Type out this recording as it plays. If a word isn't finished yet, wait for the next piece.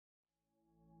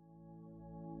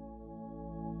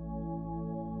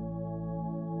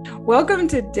Welcome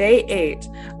to day 8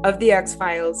 of the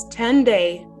X-Files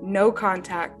 10-day no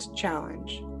contact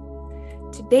challenge.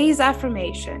 Today's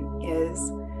affirmation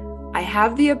is, I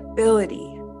have the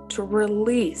ability to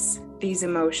release these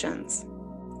emotions.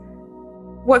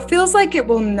 What feels like it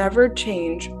will never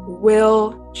change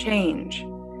will change.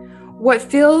 What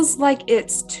feels like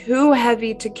it's too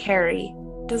heavy to carry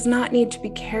does not need to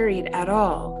be carried at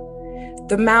all.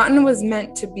 The mountain was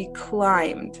meant to be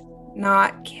climbed,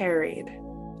 not carried.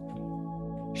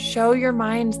 Show your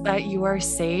mind that you are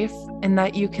safe and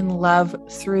that you can love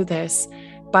through this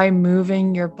by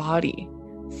moving your body.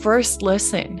 First,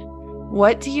 listen.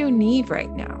 What do you need right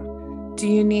now? Do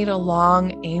you need a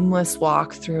long, aimless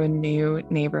walk through a new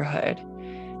neighborhood?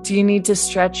 Do you need to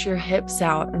stretch your hips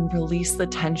out and release the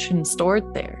tension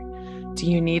stored there? Do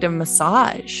you need a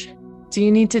massage? Do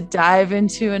you need to dive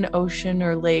into an ocean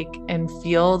or lake and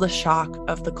feel the shock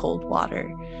of the cold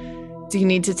water? Do you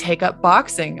need to take up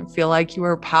boxing and feel like you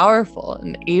are powerful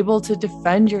and able to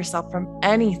defend yourself from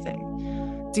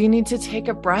anything? Do you need to take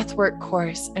a breathwork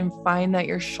course and find that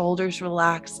your shoulders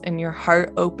relax and your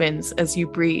heart opens as you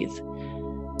breathe?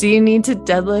 Do you need to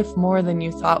deadlift more than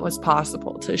you thought was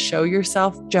possible to show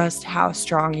yourself just how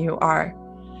strong you are?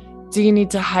 Do you need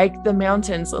to hike the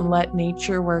mountains and let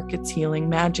nature work its healing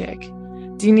magic?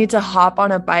 Do you need to hop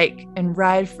on a bike and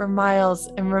ride for miles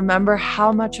and remember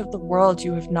how much of the world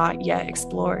you have not yet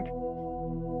explored?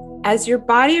 As your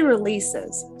body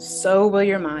releases, so will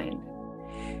your mind.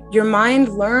 Your mind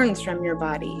learns from your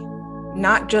body,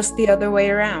 not just the other way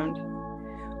around.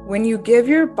 When you give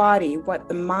your body what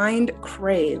the mind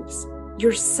craves,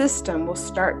 your system will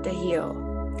start to heal.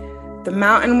 The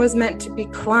mountain was meant to be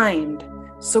climbed,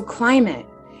 so climb it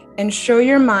and show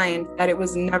your mind that it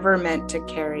was never meant to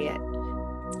carry it.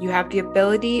 You have the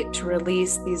ability to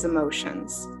release these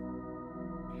emotions.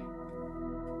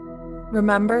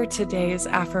 Remember today's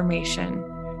affirmation.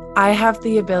 I have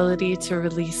the ability to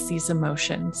release these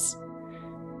emotions.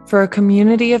 For a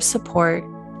community of support,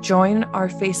 join our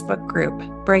Facebook group,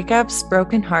 Breakups,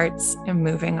 Broken Hearts, and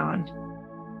Moving On.